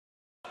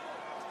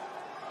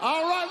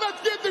All right,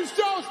 let's get this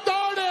show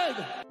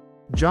started!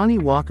 Johnny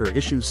Walker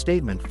issues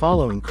statement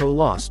following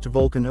co-loss to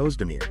Volkan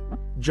Oezdemir.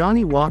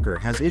 Johnny Walker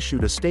has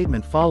issued a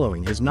statement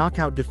following his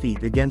knockout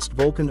defeat against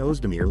Volkan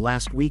Oezdemir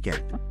last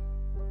weekend.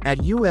 At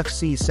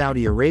UFC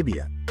Saudi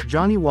Arabia,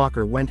 Johnny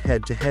Walker went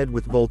head-to-head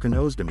with Volkan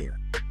Oezdemir.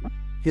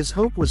 His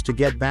hope was to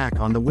get back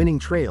on the winning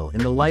trail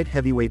in the light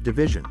heavyweight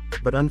division,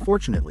 but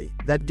unfortunately,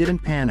 that didn't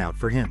pan out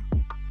for him.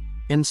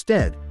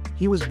 Instead,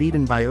 he was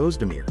beaten by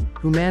Oezdemir,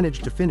 who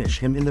managed to finish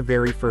him in the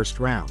very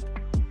first round.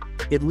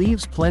 It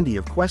leaves plenty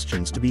of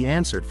questions to be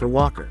answered for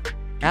Walker.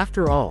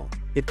 After all,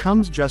 it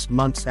comes just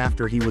months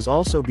after he was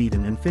also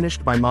beaten and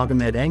finished by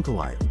magomed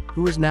ankalaev,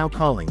 who is now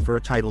calling for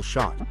a title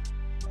shot.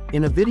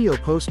 In a video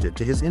posted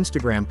to his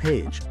Instagram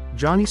page,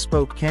 Johnny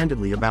spoke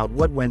candidly about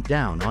what went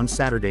down on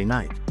Saturday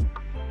night.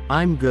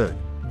 "I'm good.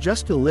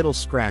 Just a little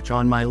scratch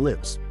on my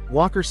lips,"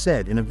 Walker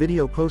said in a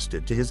video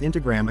posted to his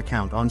Instagram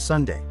account on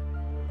Sunday.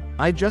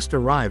 "I just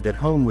arrived at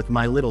home with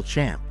my little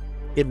champ.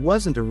 It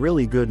wasn't a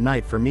really good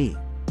night for me.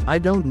 I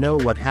don't know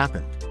what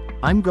happened.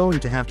 I'm going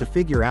to have to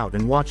figure out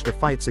and watch the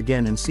fights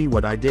again and see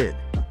what I did.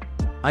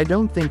 I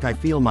don't think I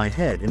feel my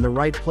head in the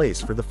right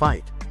place for the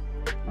fight.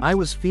 I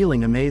was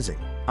feeling amazing.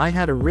 I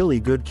had a really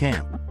good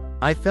camp.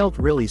 I felt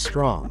really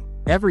strong.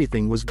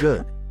 Everything was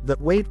good. The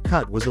weight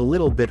cut was a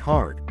little bit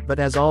hard, but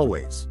as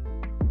always,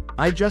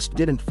 I just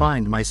didn't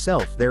find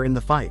myself there in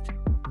the fight.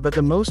 But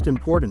the most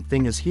important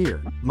thing is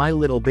here, my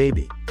little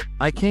baby.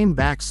 I came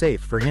back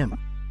safe for him.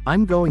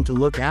 I'm going to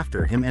look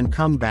after him and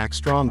come back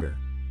stronger.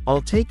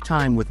 I'll take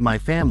time with my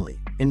family,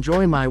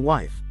 enjoy my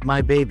wife,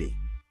 my baby.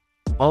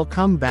 I'll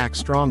come back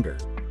stronger."